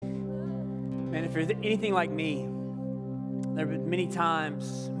Man, if you're anything like me, there have been many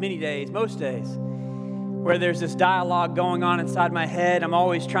times, many days, most days, where there's this dialogue going on inside my head. I'm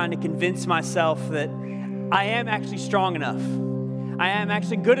always trying to convince myself that I am actually strong enough. I am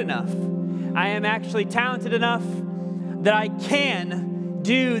actually good enough. I am actually talented enough that I can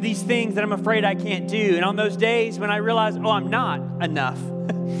do these things that I'm afraid I can't do. And on those days when I realize, I'm not enough,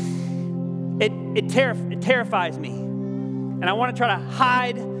 it terrifies me. And I want to try to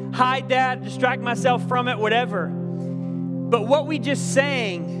hide that, distract myself from it, whatever. But what we just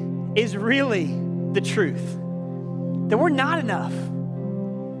sang is really the truth. That we're not enough.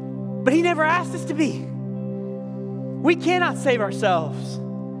 But He never asked us to be. We cannot save ourselves.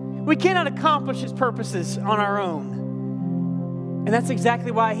 We cannot accomplish His purposes on our own. And that's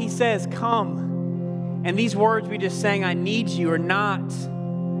exactly why He says, come. And these words we just sang, I need you, are not.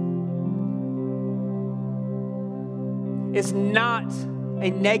 It's not a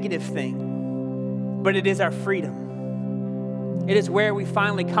negative thing, but it is our freedom. It is where we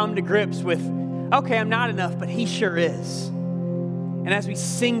finally come to grips with, okay, I'm not enough, but He sure is. And as we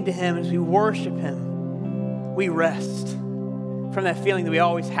sing to Him, as we worship Him, we rest from that feeling that we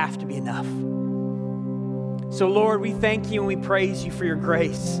always have to be enough. So Lord, we thank You and we praise You for Your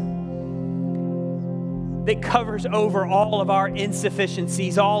grace that covers over all of our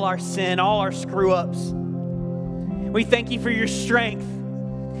insufficiencies, all our sin, all our screw-ups. We thank You for Your strength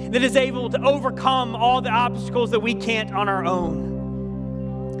that is able to overcome all the obstacles that we can't on our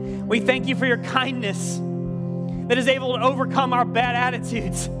own. We thank You for Your kindness that is able to overcome our bad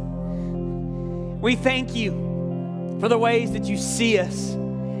attitudes. We thank You for the ways that You see us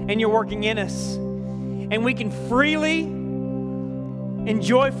and You're working in us. And we can freely and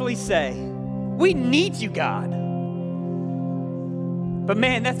joyfully say, we need You, God. But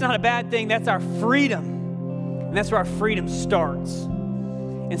man, that's not a bad thing. That's our freedom. And that's where our freedom starts.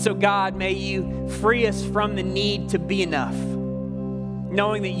 And so God, may You free us from the need to be enough,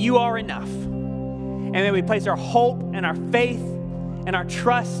 knowing that You are enough. And may we place our hope and our faith and our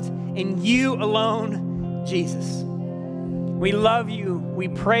trust in You alone, Jesus. We love You. We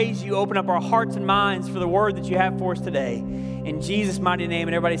praise You. Open up our hearts and minds for the word that You have for us today. In Jesus' mighty name.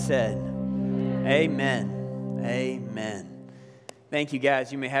 And everybody said, Amen. Amen. Thank you,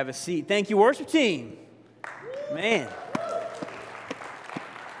 guys. You may have a seat. Thank you, worship team. Man.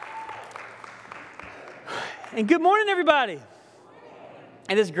 And good morning, everybody.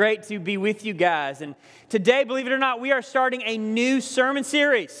 It is great to be with you guys. And today, believe it or not, we are starting a new sermon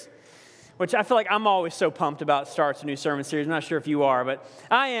series, which I feel like I'm always so pumped about starts a new sermon series. I'm not sure if you are, but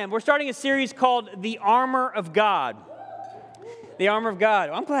I am. We're starting a series called The Armor of God. The Armor of God.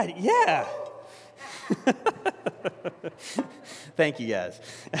 I'm glad. Yeah. Thank you, guys.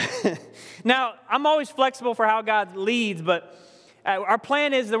 Now, I'm always flexible for how God leads, but our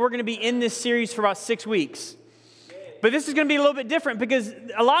plan is that we're going to be in this series for about 6 weeks. But this is going to be a little bit different because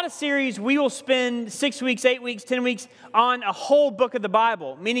a lot of series we will spend 6 weeks, 8 weeks, 10 weeks on a whole book of the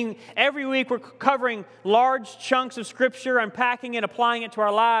Bible, meaning every week we're covering large chunks of Scripture, unpacking it, applying it to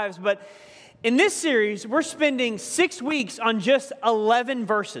our lives. But in this series, we're spending 6 weeks on just 11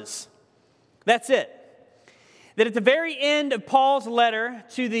 verses. That's it. That at the very end of Paul's letter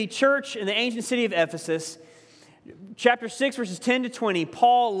to the church in the ancient city of Ephesus, chapter 6, verses 10 to 20,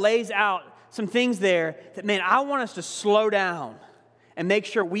 Paul lays out some things there that, man, I want us to slow down and make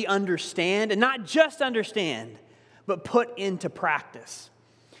sure we understand, and not just understand, but put into practice.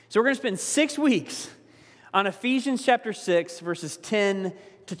 So we're going to spend 6 weeks on Ephesians chapter 6, verses 10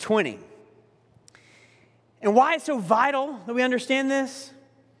 to 20. And why it's so vital that we understand this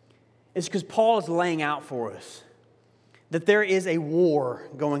is because Paul is laying out for us that there is a war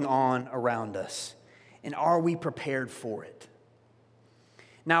going on around us. And are we prepared for it?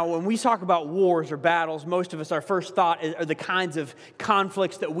 Now, when we talk about wars or battles, most of us, our first thought are the kinds of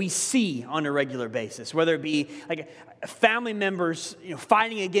conflicts that we see on a regular basis, whether it be like family members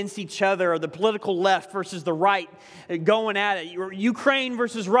fighting against each other, or the political left versus the right going at it, Ukraine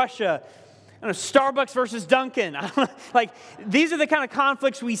versus Russia, Starbucks versus Dunkin'. Like, these are the kind of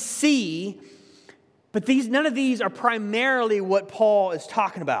conflicts we see, but none of these are primarily what Paul is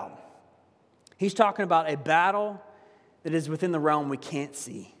talking about. He's talking about a battle that is within the realm we can't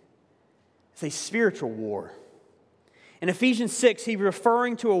see. It's a spiritual war. In Ephesians 6, he's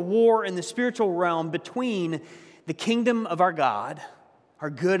referring to a war in the spiritual realm between the kingdom of our God,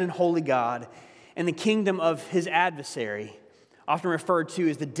 our good and holy God, and the kingdom of His adversary, often referred to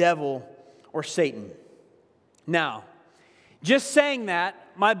as the devil or Satan. Now, just saying that,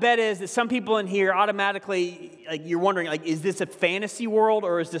 my bet is that some people in here automatically, you're wondering, is this a fantasy world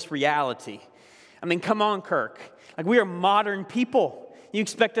or is this reality? I mean, come on, Kirk. We are modern people. You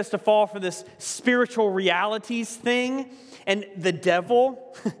expect us to fall for this spiritual realities thing. And the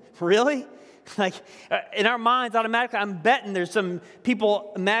devil, really? Like, in our minds, automatically, I'm betting there's some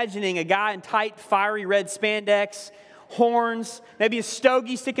people imagining a guy in tight, fiery red spandex, horns, maybe a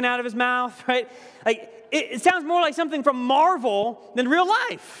stogie sticking out of his mouth, right? Like, it sounds more like something from Marvel than real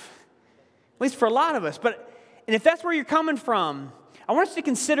life, at least for a lot of us. And if that's where you're coming from, I want us to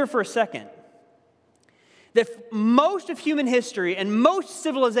consider for a second that most of human history and most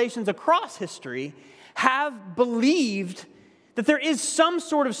civilizations across history have believed that there is some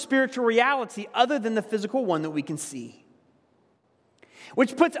sort of spiritual reality other than the physical one that we can see.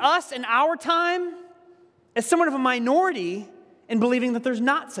 Which puts us in our time as somewhat of a minority in believing that there's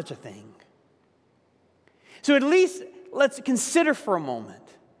not such a thing. So at least let's consider for a moment,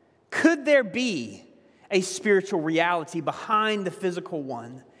 could there be a spiritual reality behind the physical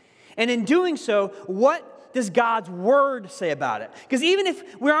one? And in doing so, what does God's word say about it? Because even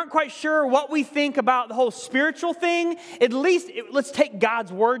if we aren't quite sure what we think about the whole spiritual thing, at least let's take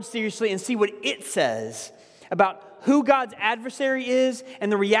God's word seriously and see what it says about who God's adversary is and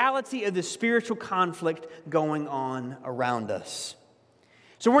the reality of the spiritual conflict going on around us.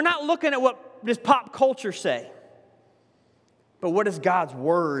 So we're not looking at what does pop culture say, but what does God's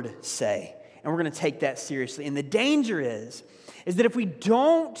word say? And we're going to take that seriously. And the danger is that if we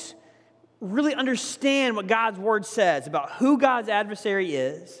don't really understand what God's word says about who God's adversary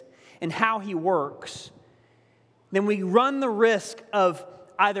is and how he works, then we run the risk of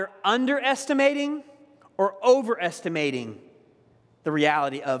either underestimating or overestimating the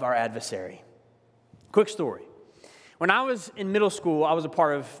reality of our adversary. Quick story. When I was in middle school, I was a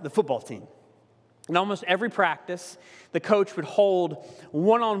part of the football team. In almost every practice, the coach would hold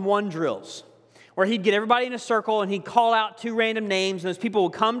one-on-one drills where he'd get everybody in a circle and he'd call out 2 random names, and those people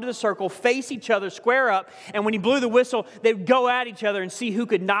would come to the circle, face each other, square up, and when he blew the whistle, they would go at each other and see who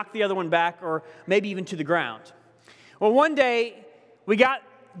could knock the other one back or maybe even to the ground. Well, one day, we got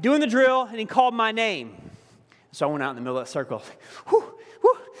doing the drill, and he called my name. So I went out in the middle of that circle,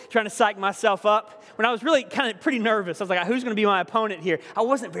 trying to psych myself up. When I was really kind of pretty nervous, I was like, who's going to be my opponent here? I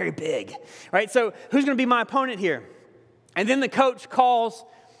wasn't very big, right? So who's going to be my opponent here? And then the coach calls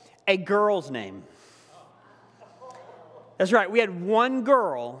a girl's name. That's right, we had one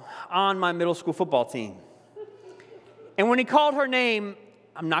girl on my middle school football team. And when he called her name,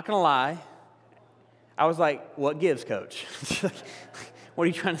 I'm not going to lie, I was like, what gives, coach? What are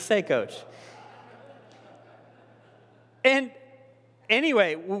you trying to say, coach? And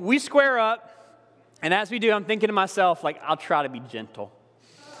anyway, we square up, and as we do, I'm thinking to myself, like, I'll try to be gentle.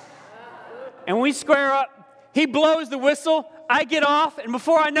 And we square up, he blows the whistle, I get off, and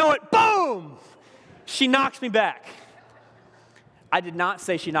before I know it, boom! She knocks me back. I did not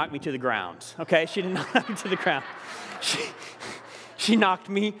say she knocked me to the ground, okay? She did not knock me to the ground. She knocked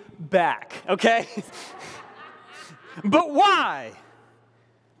me back, okay? But why?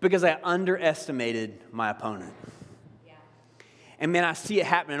 Because I underestimated my opponent. And man, I see it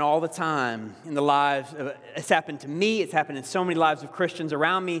happening all the time in the lives of, it's happened to me, it's happened in so many lives of Christians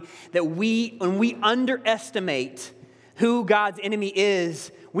around me, that when we underestimate who God's enemy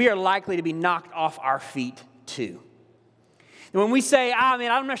is, we are likely to be knocked off our feet too. And when we say, man,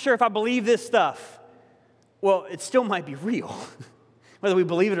 I'm not sure if I believe this stuff, well, it still might be real, whether we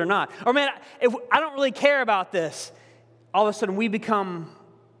believe it or not. Or man, if I don't really care about this, all of a sudden we become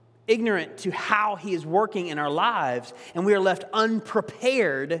ignorant to how he is working in our lives, and we are left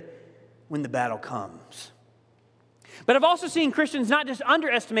unprepared when the battle comes. But I've also seen Christians not just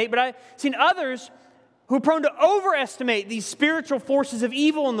underestimate, but I've seen others who are prone to overestimate these spiritual forces of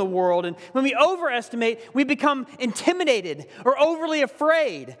evil in the world. And when we overestimate, we become intimidated or overly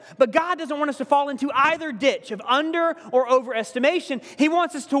afraid. But God doesn't want us to fall into either ditch of under or overestimation. He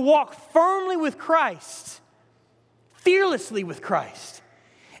wants us to walk firmly with Christ, fearlessly with Christ,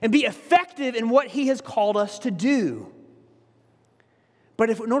 and be effective in what he has called us to do. But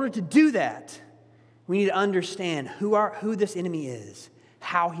in order to do that, we need to understand who this enemy is,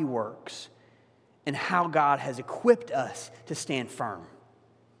 how he works, and how God has equipped us to stand firm.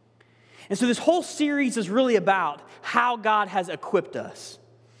 And so this whole series is really about how God has equipped us.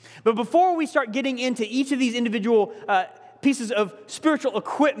 But before we start getting into each of these individual pieces of spiritual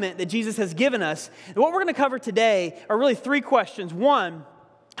equipment that Jesus has given us, what we're going to cover today are really 3 questions. 1,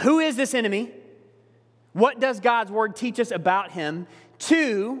 who is this enemy? What does God's word teach us about him?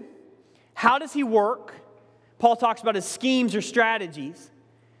 2, how does he work? Paul talks about his schemes or strategies.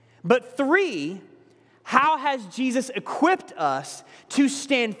 But 3, how has Jesus equipped us to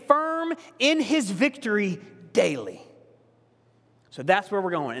stand firm in his victory daily? So that's where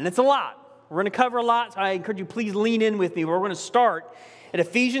we're going. And it's a lot. We're going to cover a lot, so I encourage you, please lean in with me. We're going to start at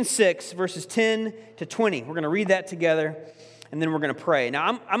Ephesians 6, verses 10 to 20. We're going to read that together, and then we're going to pray.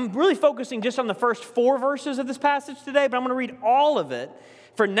 Now, I'm really focusing just on the first 4 verses of this passage today, but I'm going to read all of it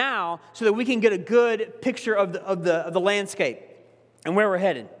for now so that we can get a good picture of the landscape and where we're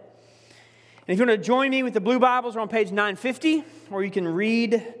headed. And if you want to join me with the blue Bibles, we're on page 950, or you can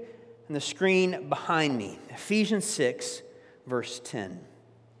read on the screen behind me. Ephesians 6, verse 10.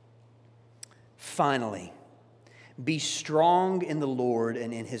 Finally, be strong in the Lord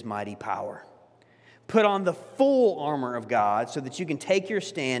and in His mighty power. Put on the full armor of God so that you can take your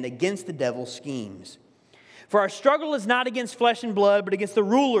stand against the devil's schemes. For our struggle is not against flesh and blood, but against the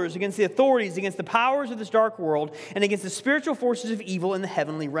rulers, against the authorities, against the powers of this dark world, and against the spiritual forces of evil in the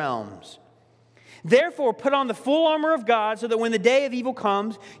heavenly realms. Therefore, put on the full armor of God so that when the day of evil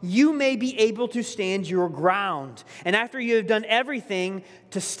comes, you may be able to stand your ground. And after you have done everything,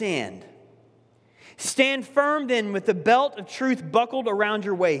 to stand. Stand firm then with the belt of truth buckled around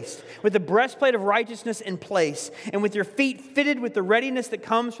your waist, with the breastplate of righteousness in place, and with your feet fitted with the readiness that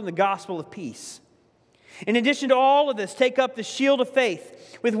comes from the gospel of peace. In addition to all of this, take up the shield of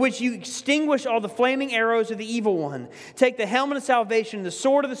faith, with which you extinguish all the flaming arrows of the evil one. Take the helmet of salvation, the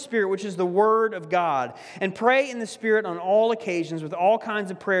sword of the Spirit, which is the word of God, and pray in the Spirit on all occasions with all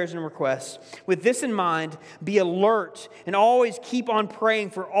kinds of prayers and requests. With this in mind, be alert and always keep on praying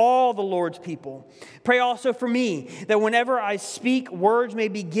for all the Lord's people. Pray also for me, that whenever I speak, words may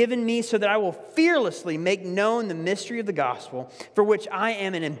be given me so that I will fearlessly make known the mystery of the gospel, for which I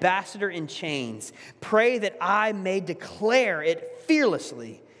am an ambassador in chains. Pray that I may declare it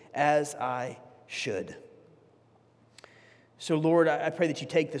fearlessly as I should. So, Lord, I pray that you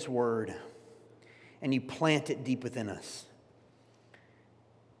take this word and you plant it deep within us.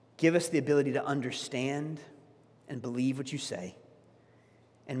 Give us the ability to understand and believe what you say.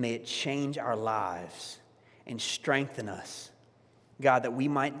 And may it change our lives and strengthen us, God, that we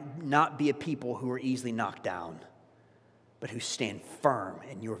might not be a people who are easily knocked down, but who stand firm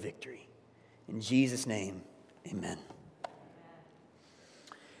in your victory. In Jesus' name, amen.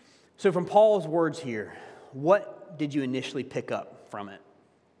 So from Paul's words here, what did you initially pick up from it?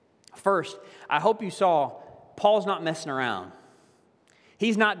 First, I hope you saw Paul's not messing around.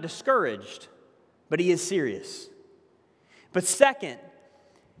 He's not discouraged, but he is serious. But second,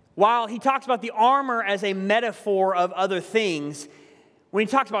 while he talks about the armor as a metaphor of other things, when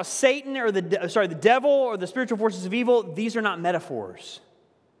he talks about Satan or the devil or the spiritual forces of evil, these are not metaphors.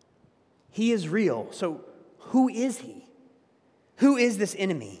 He is real. So who is he? Who is this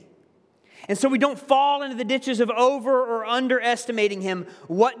enemy? And so we don't fall into the ditches of over or underestimating him.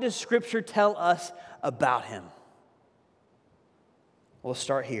 What does Scripture tell us about him? We'll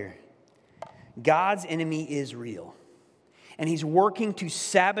start here. God's enemy is real. And he's working to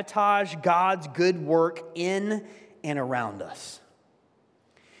sabotage God's good work in and around us.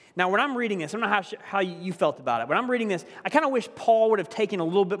 Now, when I'm reading this, I don't know how you felt about it. When I'm reading this, I kind of wish Paul would have taken a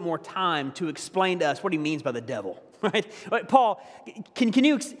little bit more time to explain to us what he means by the devil. Right? Like, Paul, can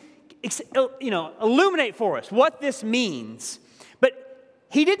you illuminate for us what this means? But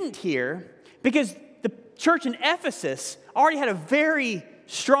he didn't here because the church in Ephesus already had a very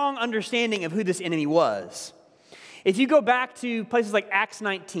strong understanding of who this enemy was. If you go back to places like Acts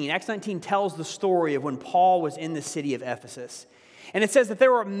 19 tells the story of when Paul was in the city of Ephesus. And it says that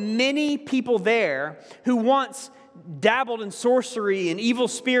there were many people there who once dabbled in sorcery and evil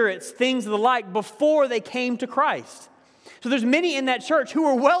spirits, things of the like, before they came to Christ. So there's many in that church who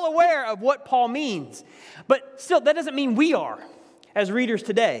are well aware of what Paul means. But still, that doesn't mean we are as readers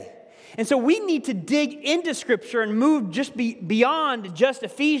today. And so we need to dig into Scripture and move just beyond just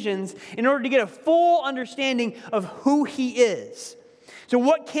Ephesians in order to get a full understanding of who he is. So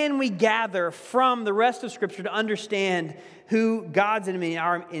what can we gather from the rest of Scripture to understand who God's enemy and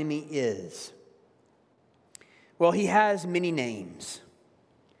our enemy is? Well, he has many names,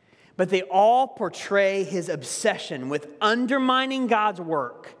 but they all portray his obsession with undermining God's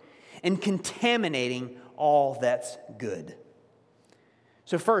work and contaminating all that's good.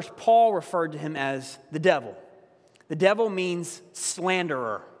 So first, Paul referred to him as the devil. The devil means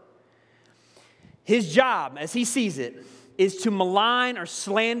slanderer. His job, as he sees it, is to malign or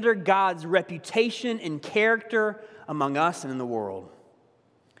slander God's reputation and character among us and in the world.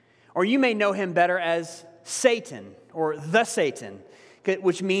 Or you may know him better as Satan or the Satan,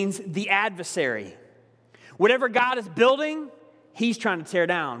 which means the adversary. Whatever God is building, he's trying to tear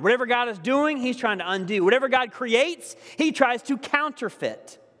down. Whatever God is doing, he's trying to undo. Whatever God creates, he tries to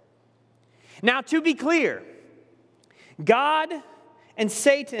counterfeit. Now, to be clear, God and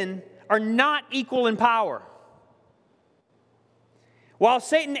Satan are not equal in power. While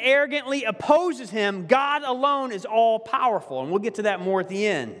Satan arrogantly opposes him, God alone is all-powerful. And we'll get to that more at the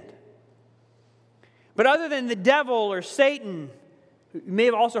end. But other than the devil or Satan, you may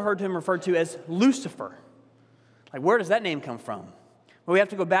have also heard him referred to as Lucifer. Like, where does that name come from? Well, we have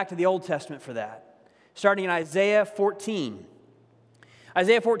to go back to the Old Testament for that. Starting in Isaiah 14.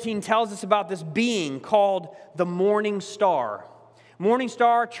 Isaiah 14 tells us about this being called the morning star. Morning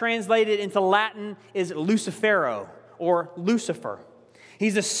star, translated into Latin, is Lucifero, or Lucifer.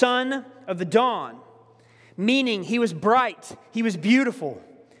 He's the son of the dawn, meaning he was bright, he was beautiful.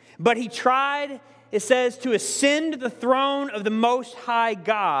 But he tried, it says, to ascend the throne of the Most High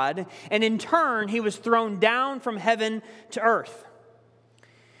God, and in turn, he was thrown down from heaven to earth.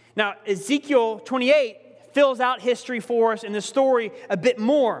 Now, Ezekiel 28 fills out history for us in the story a bit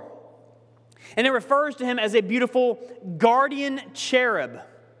more. And it refers to him as a beautiful guardian cherub.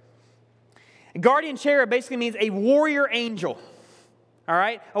 A guardian cherub basically means a warrior angel. All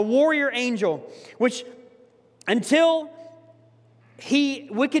right? A warrior angel, which until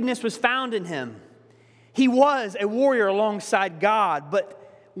wickedness was found in him, he was a warrior alongside God.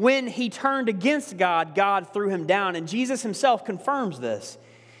 But when he turned against God, God threw him down. And Jesus himself confirms this.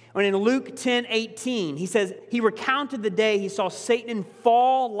 When in Luke 10:18, he says, he recounted the day he saw Satan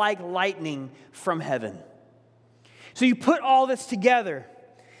fall like lightning from heaven. So you put all this together,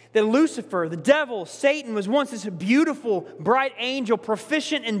 that Lucifer, the devil, Satan, was once this beautiful, bright angel,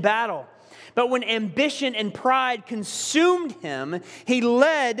 proficient in battle. But when ambition and pride consumed him, he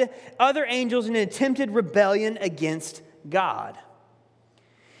led other angels in an attempted rebellion against God.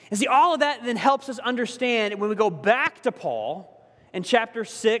 And see, all of that then helps us understand when we go back to Paul, in chapter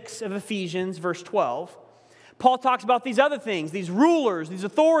 6 of Ephesians, verse 12, Paul talks about these other things, these rulers, these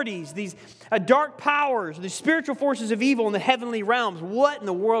authorities, these dark powers, these spiritual forces of evil in the heavenly realms. What in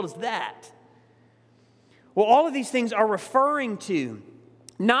the world is that? Well, all of these things are referring to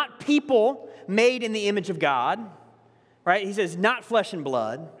not people made in the image of God, right? He says not flesh and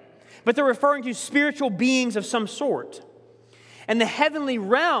blood, but they're referring to spiritual beings of some sort. And the heavenly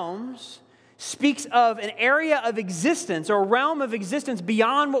realms speaks of an area of existence or a realm of existence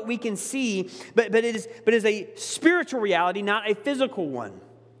beyond what we can see, but it is a spiritual reality, not a physical one.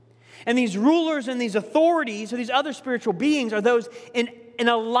 And these rulers and these authorities or these other spiritual beings are those in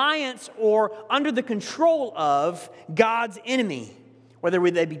alliance or under the control of God's enemy, whether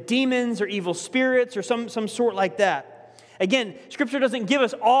they be demons or evil spirits or some sort like that. Again, Scripture doesn't give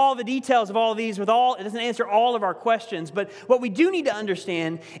us all the details of all of these it doesn't answer all of our questions, but what we do need to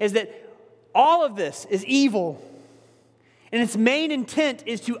understand is that all of this is evil, and its main intent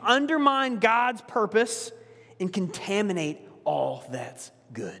is to undermine God's purpose and contaminate all that's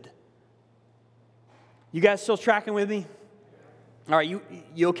good. You guys still tracking with me? All right,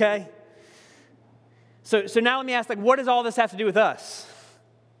 you okay? So now let me ask, what does all this have to do with us?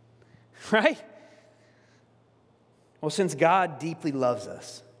 Right? Well, since God deeply loves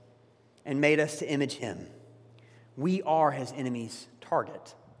us and made us to image Him, we are His enemy's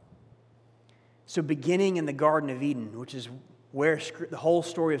target. So beginning in the Garden of Eden, which is where the whole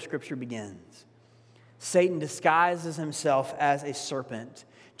story of Scripture begins, Satan disguises himself as a serpent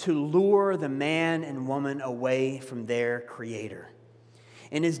to lure the man and woman away from their Creator.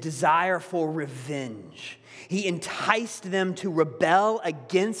 In his desire for revenge, he enticed them to rebel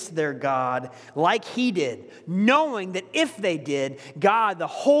against their God like he did, knowing that if they did, God, the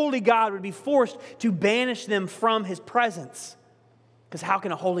holy God, would be forced to banish them from His presence. Because how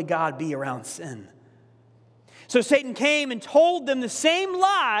can a holy God be around sin? So Satan came and told them the same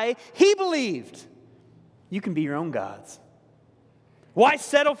lie he believed. You can be your own gods. Why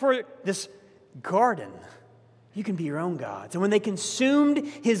settle for this garden? You can be your own gods. And when they consumed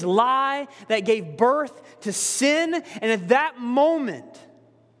his lie that gave birth to sin, and at that moment,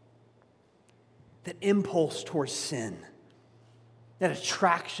 that impulse towards sin, that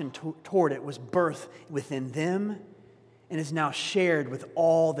attraction toward it was birthed within them, and is now shared with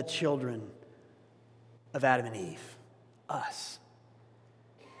all the children of Adam and Eve, us.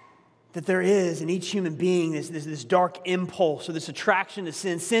 That there is in each human being this dark impulse or this attraction to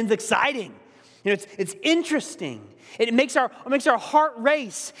sin. Sin's exciting. It's interesting. It makes our heart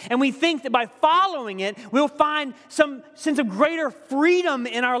race, and we think that by following it, we'll find some sense of greater freedom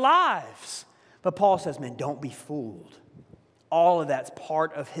in our lives. But Paul says, man, don't be fooled. All of that's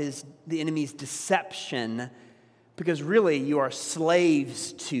part of the enemy's deception. Because really, you are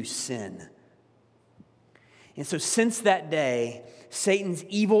slaves to sin. And so since that day, Satan's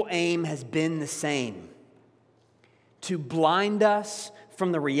evil aim has been the same. To blind us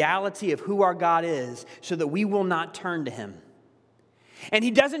from the reality of who our God is so that we will not turn to Him. And he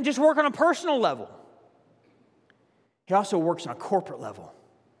doesn't just work on a personal level. he also works on a corporate level.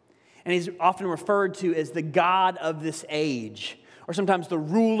 And he's often referred to as the God of this age, or sometimes the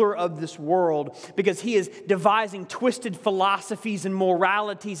ruler of this world, because he is devising twisted philosophies and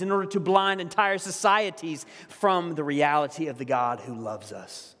moralities in order to blind entire societies from the reality of the God who loves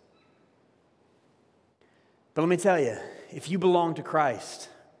us. But let me tell you, if you belong to Christ,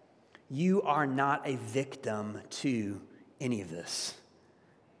 you are not a victim to any of this.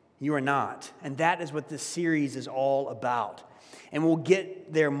 You are not. And that is what this series is all about. And we'll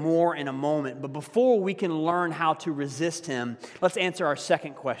get there more in a moment. But before we can learn how to resist him, let's answer our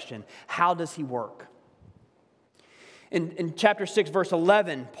second question. How does he work? In chapter 6, verse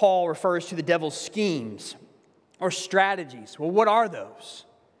 11, Paul refers to the devil's schemes or strategies. Well, what are those?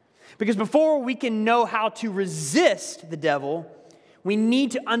 Because before we can know how to resist the devil, we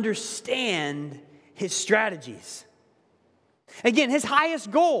need to understand his strategies. Again, his highest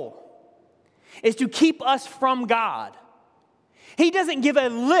goal is to keep us from God. He doesn't give a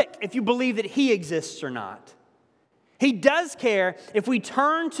lick if you believe that he exists or not. He does care if we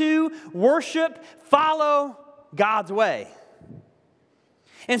turn to, worship, follow God's way.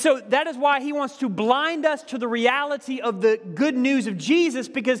 And so that is why he wants to blind us to the reality of the good news of Jesus,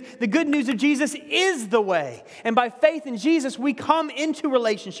 because the good news of Jesus is the way. And by faith in Jesus, we come into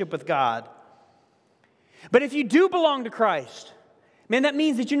relationship with God. But if you do belong to Christ, man, that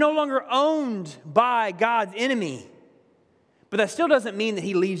means that you're no longer owned by God's enemy. But that still doesn't mean that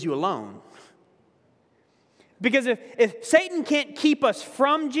he leaves you alone. Because if Satan can't keep us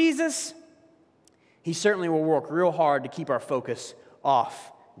from Jesus, he certainly will work real hard to keep our focus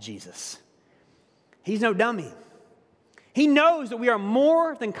off Jesus. He's no dummy. He knows that we are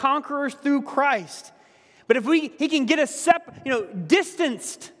more than conquerors through Christ. But if he can get us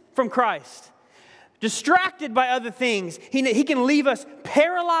distanced from Christ, distracted by other things, he can leave us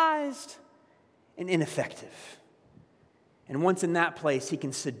paralyzed and ineffective. And once in that place, he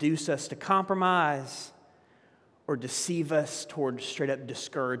can seduce us to compromise or deceive us toward straight up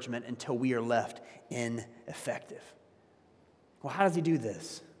discouragement until we are left ineffective. Well, how does he do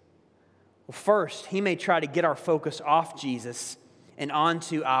this? Well, first, he may try to get our focus off Jesus and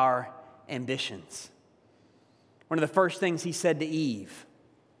onto our ambitions. One of the first things he said to Eve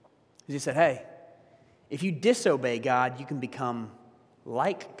is he said, hey, if you disobey God, you can become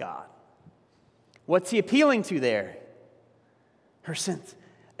like God. What's he appealing to there? Her sense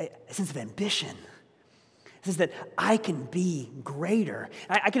of ambition. It says that I can be greater.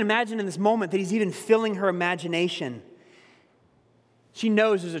 I can imagine in this moment that he's even filling her imagination. She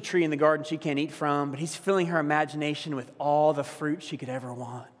knows there's a tree in the garden she can't eat from, but he's filling her imagination with all the fruit she could ever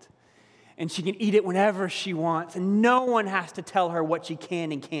want. And she can eat it whenever she wants, and no one has to tell her what she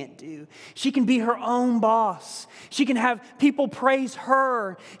can and can't do. She can be her own boss. She can have people praise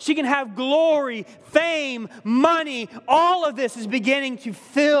her. She can have glory, fame, money. All of this is beginning to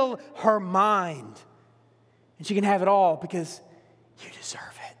fill her mind. And she can have it all because you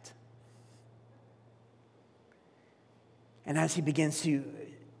deserve it. And as he begins to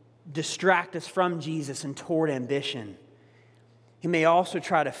distract us from Jesus and toward ambition, he may also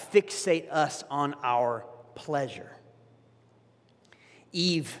try to fixate us on our pleasure.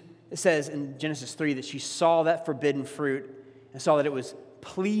 Eve, it says in Genesis 3 that she saw that forbidden fruit and saw that it was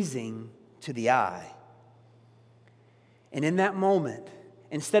pleasing to the eye. And in that moment,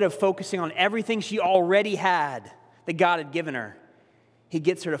 instead of focusing on everything she already had that God had given her, he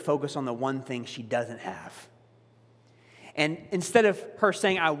gets her to focus on the one thing she doesn't have. And instead of her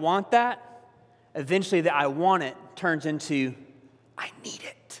saying, I want that, eventually the I want it turns into, I need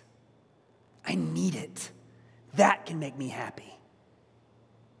it. I need it. That can make me happy.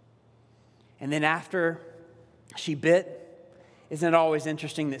 And then after she bit, isn't it always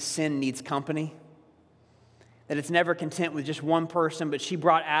interesting that sin needs company? That it's never content with just one person, but she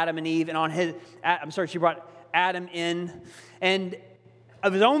brought Adam and Eve, and she brought Adam in, and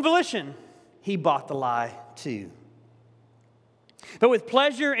of his own volition, he bought the lie too. But with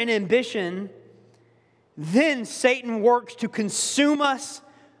pleasure and ambition, then Satan works to consume us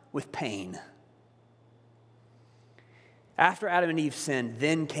with pain. After Adam and Eve sinned,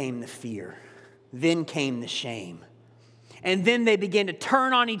 then came the fear. Then came the shame. And then they began to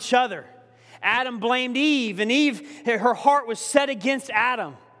turn on each other. Adam blamed Eve, and Eve, her heart was set against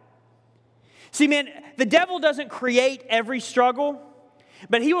Adam. See, man, the devil doesn't create every struggle,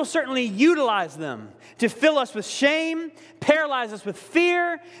 but he will certainly utilize them to fill us with shame, paralyze us with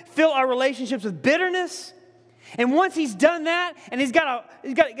fear, fill our relationships with bitterness. And once he's done that and he's got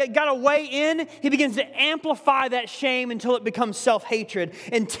a way in, he begins to amplify that shame until it becomes self-hatred,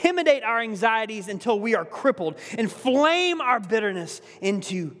 intimidate our anxieties until we are crippled, inflame our bitterness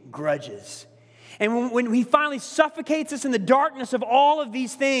into grudges. And when he finally suffocates us in the darkness of all of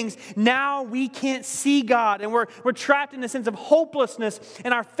these things, now we can't see God. And we're trapped in a sense of hopelessness,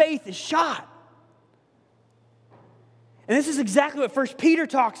 and our faith is shot. And this is exactly what 1 Peter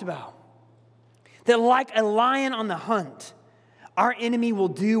talks about. That like a lion on the hunt, our enemy will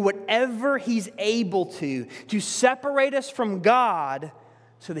do whatever he's able to separate us from God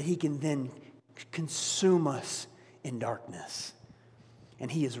so that he can then consume us in darkness.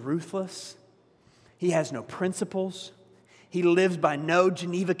 And he is ruthless. He has no principles. He lives by no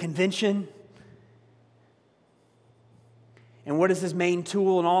Geneva Convention. And what is his main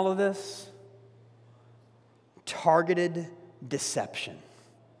tool in all of this? Targeted deception,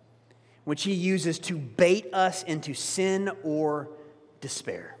 which he uses to bait us into sin or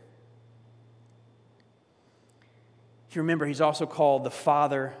despair. If you remember, he's also called the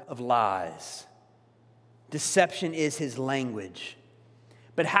father of lies. Deception is his language.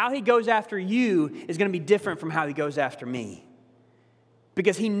 But how he goes after you is going to be different from how he goes after me.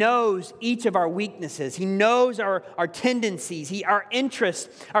 Because he knows each of our weaknesses. He knows our tendencies, our interests,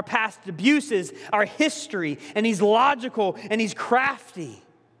 our past abuses, our history. And he's logical and he's crafty.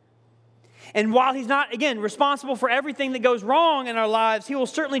 And while he's not, again, responsible for everything that goes wrong in our lives, he will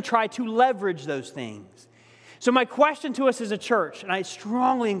certainly try to leverage those things. So my question to us as a church, and I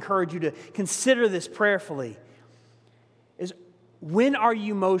strongly encourage you to consider this prayerfully, is when are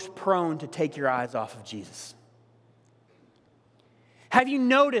you most prone to take your eyes off of Jesus? Have you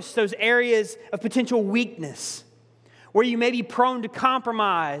noticed those areas of potential weakness where you may be prone to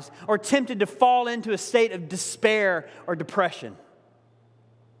compromise or tempted to fall into a state of despair or depression?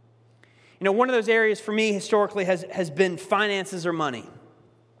 You know, one of those areas for me historically has been finances or money.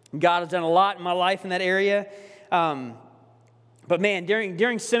 God has done a lot in my life in that area. But man,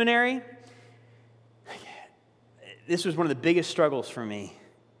 during seminary, this was one of the biggest struggles for me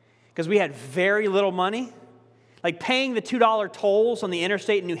because we had very little money. Like paying the $2 tolls on the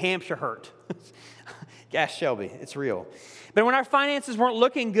interstate in New Hampshire hurt. Ask Shelby, it's real. But when our finances weren't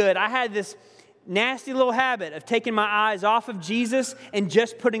looking good, I had this nasty little habit of taking my eyes off of Jesus and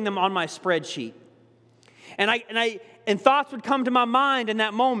just putting them on my spreadsheet. And thoughts would come to my mind in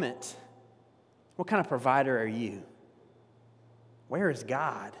that moment. What kind of provider are you? Where is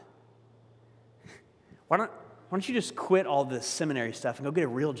God? Why don't you just quit all this seminary stuff and go get a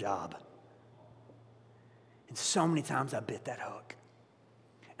real job? And so many times I bit that hook.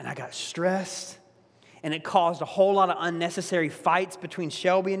 And I got stressed. And it caused a whole lot of unnecessary fights between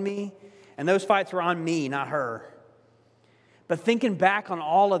Shelby and me. And those fights were on me, not her. But thinking back on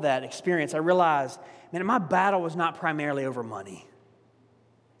all of that experience, I realized, man, my battle was not primarily over money.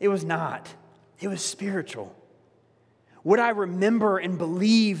 It was not. It was spiritual. Would I remember and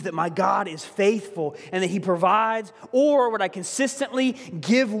believe that my God is faithful and that he provides? Or would I consistently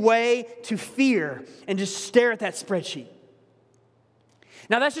give way to fear and just stare at that spreadsheet?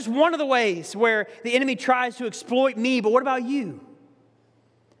 Now, that's just one of the ways where the enemy tries to exploit me, but what about you?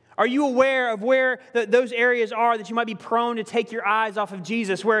 Are you aware of where those areas are that you might be prone to take your eyes off of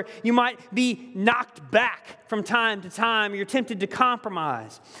Jesus, where you might be knocked back from time to time, or you're tempted to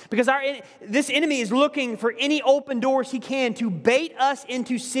compromise? Because this enemy is looking for any open doors he can to bait us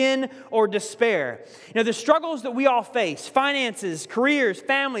into sin or despair. You know, the struggles that we all face, finances, careers,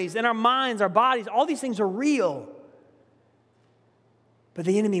 families, and our minds, our bodies, all these things are real. But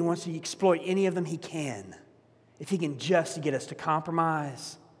the enemy wants to exploit any of them he can, if he can just get us to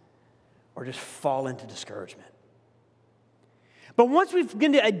compromise or just fall into discouragement. But once we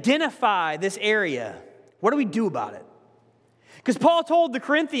begin to identify this area, what do we do about it? Because Paul told the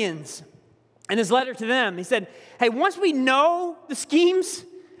Corinthians in his letter to them, he said, hey, once we know the schemes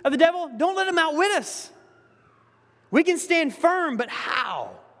of the devil, don't let him outwit us. We can stand firm, but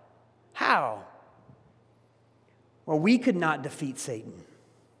how? How? Well, we could not defeat Satan,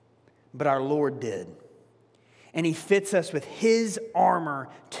 but our Lord did. And he fits us with his armor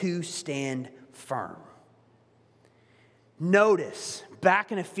to stand firm. Notice,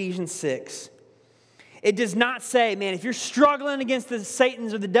 back in Ephesians 6, it does not say, man, if you're struggling against the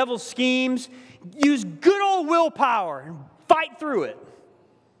Satan's or the devil's schemes, use good old willpower and fight through it.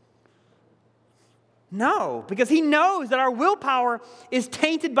 No, because he knows that our willpower is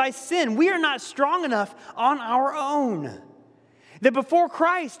tainted by sin. We are not strong enough on our own. That before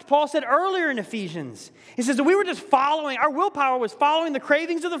Christ, Paul said earlier in Ephesians, he says that we were just following, our willpower was following the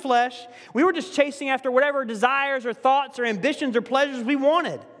cravings of the flesh. We were just chasing after whatever desires or thoughts or ambitions or pleasures we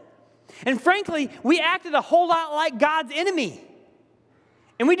wanted. And frankly, we acted a whole lot like God's enemy.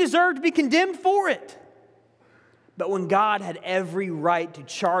 And we deserved to be condemned for it. But when God had every right to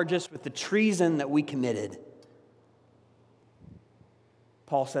charge us with the treason that we committed,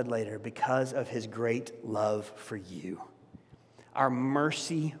 Paul said later, because of his great love for you. Our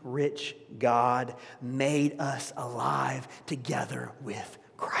mercy-rich God made us alive together with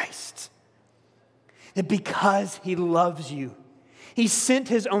Christ. That because he loves you, he sent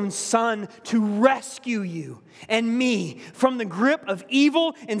his own son to rescue you and me from the grip of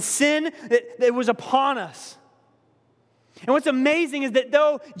evil and sin that was upon us. And what's amazing is that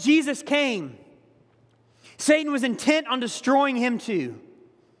though Jesus came, Satan was intent on destroying him too.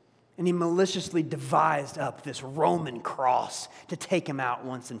 And he maliciously devised up this Roman cross to take him out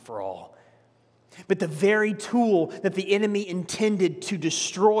once and for all. But the very tool that the enemy intended to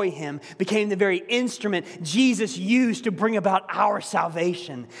destroy him became the very instrument Jesus used to bring about our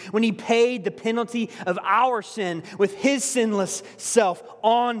salvation when he paid the penalty of our sin with his sinless self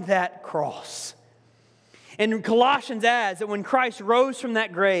on that cross. And Colossians adds that when Christ rose from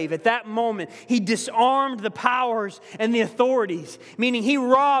that grave, at that moment, he disarmed the powers and the authorities, meaning he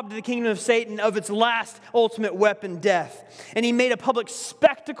robbed the kingdom of Satan of its last ultimate weapon, death. And he made a public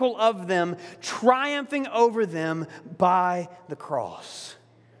spectacle of them, triumphing over them by the cross.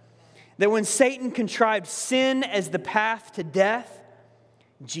 That when Satan contrived sin as the path to death,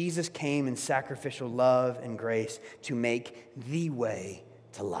 Jesus came in sacrificial love and grace to make the way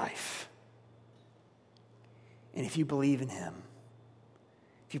to life. And if you believe in him,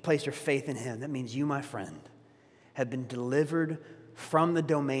 if you place your faith in him, that means you, my friend, have been delivered from the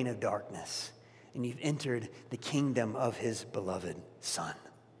domain of darkness and you've entered the kingdom of his beloved Son.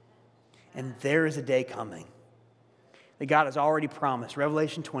 And there is a day coming that God has already promised.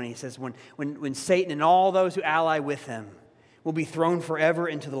 Revelation 20 says when Satan and all those who ally with him will be thrown forever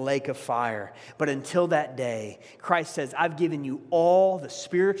into the lake of fire. But until that day, Christ says, I've given you all the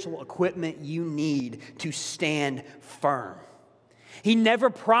spiritual equipment you need to stand firm. He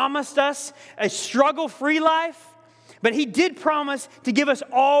never promised us a struggle-free life, but he did promise to give us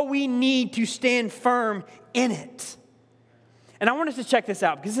all we need to stand firm in it. And I want us to check this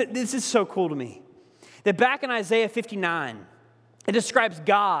out because this is so cool to me. That back in Isaiah 59, it describes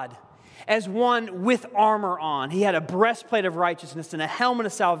God as one with armor on. He had a breastplate of righteousness and a helmet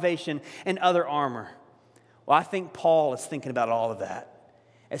of salvation and other armor. Well, I think Paul is thinking about all of that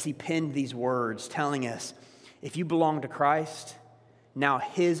as he penned these words telling us, if you belong to Christ, now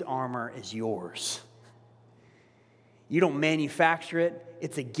his armor is yours. You don't manufacture it.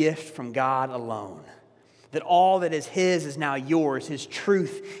 It's a gift from God alone. That all that is his is now yours. His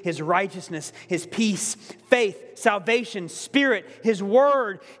truth, his righteousness, his peace, faith, salvation, spirit, his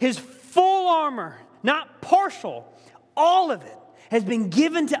word, his full armor, not partial, all of it has been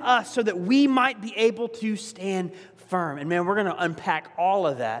given to us so that we might be able to stand firm. And man, we're going to unpack all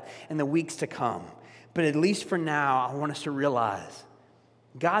of that in the weeks to come. But at least for now, I want us to realize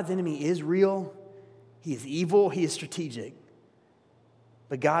God's enemy is real. He is evil. He is strategic.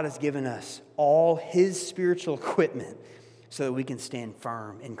 But God has given us all his spiritual equipment so that we can stand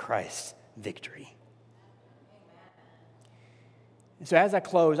firm in Christ's victory. And so as I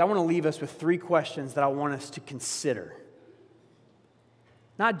close, I want to leave us with 3 questions that I want us to consider.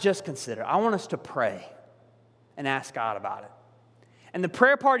 Not just consider. I want us to pray and ask God about it. And the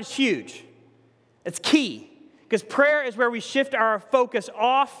prayer part is huge. It's key. Because prayer is where we shift our focus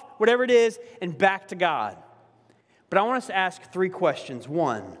off, whatever it is, and back to God. But I want us to ask 3 questions.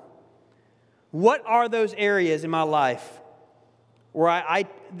 1, what are those areas in my life where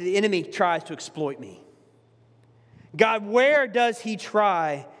the enemy tries to exploit me? God, where does he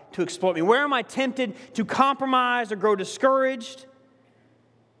try to exploit me? Where am I tempted to compromise or grow discouraged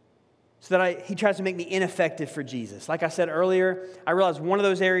so that he tries to make me ineffective for Jesus? Like I said earlier, I realized one of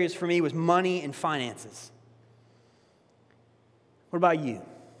those areas for me was money and finances. What about you?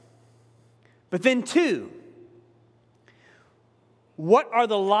 But then 2, what are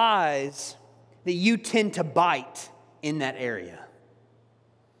the lies that you tend to bite in that area?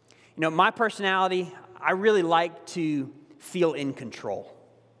 You know, my personality, I really like to feel in control.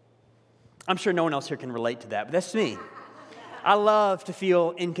 I'm sure no one else here can relate to that, but that's me. I love to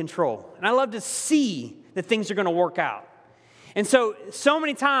feel in control. And I love to see that things are going to work out. And so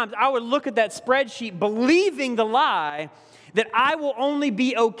many times I would look at that spreadsheet believing the lie that I will only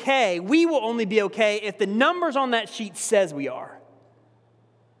be okay, we will only be okay if the numbers on that sheet says we are,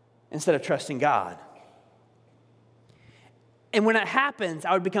 instead of trusting God. And when it happens,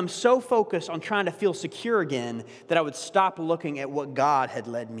 I would become so focused on trying to feel secure again that I would stop looking at what God had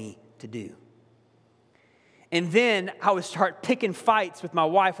led me to do. And then I would start picking fights with my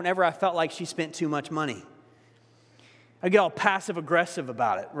wife whenever I felt like she spent too much money. I'd get all passive aggressive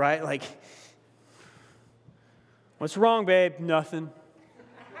about it, right? Like, what's wrong, babe? Nothing.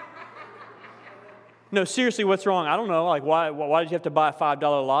 No, seriously, what's wrong? I don't know. Like, why did you have to buy a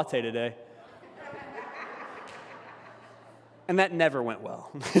 $5 latte today? And that never went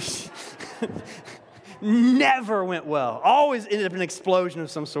well. Never went well. Always ended up in an explosion of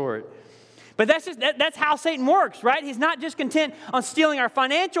some sort. But that's how Satan works, right? He's not just content on stealing our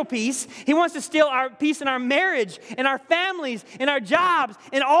financial peace. He wants to steal our peace in our marriage, in our families, in our jobs,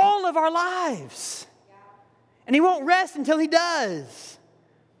 in all of our lives. And he won't rest until he does.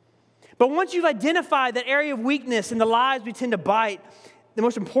 But once you've identified that area of weakness in the lies we tend to bite, the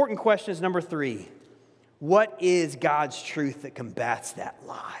most important question is number 3. What is God's truth that combats that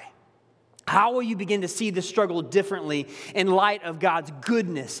lie? How will you begin to see the struggle differently in light of God's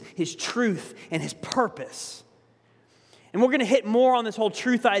goodness, His truth, and His purpose? And we're going to hit more on this whole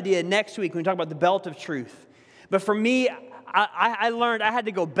truth idea next week when we talk about the belt of truth. But for me, I learned I had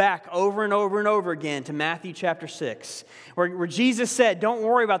to go back over and over and over again to Matthew chapter 6, where Jesus said, don't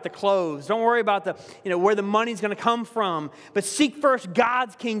worry about the clothes. Don't worry about where the money's going to come from. But seek first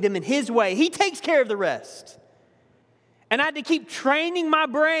God's kingdom and His way. He takes care of the rest. And I had to keep training my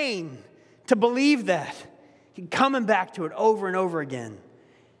brain to believe that. Coming back to it over and over again.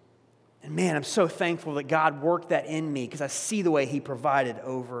 And man, I'm so thankful that God worked that in me because I see the way He provided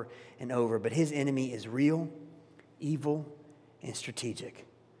over and over. But His enemy is real, evil, and strategic.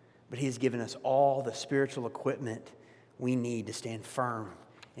 But He has given us all the spiritual equipment we need to stand firm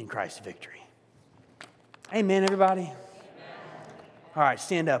in Christ's victory. Amen, everybody? Amen. All right,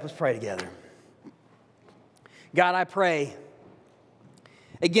 stand up. Let's pray together. God, I pray,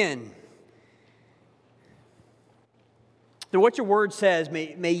 again, that what your word says,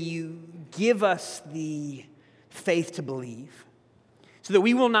 may you give us the faith to believe so that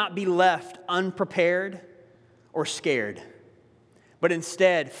we will not be left unprepared or scared, but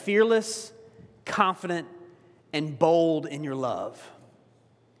instead fearless, confident, and bold in your love.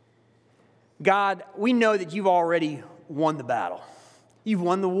 God, we know that you've already won the battle. You've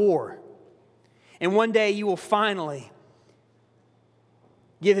won the war. And one day you will finally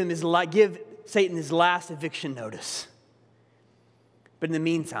give Satan his last eviction notice. But in the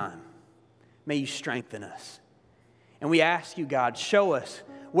meantime, may you strengthen us. And we ask you, God, show us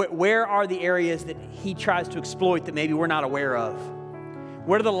where are the areas that he tries to exploit that maybe we're not aware of.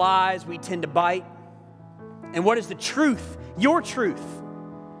 What are the lies we tend to bite? And what is the truth, your truth,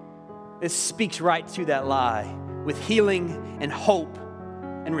 that speaks right to that lie with healing and hope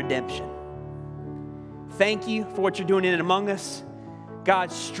and redemption? Thank you for what you're doing in and among us.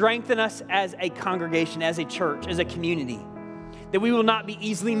 God, strengthen us as a congregation, as a church, as a community, that we will not be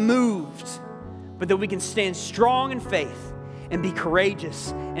easily moved, but that we can stand strong in faith and be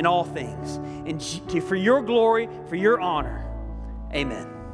courageous in all things. And for your glory, for your honor, amen.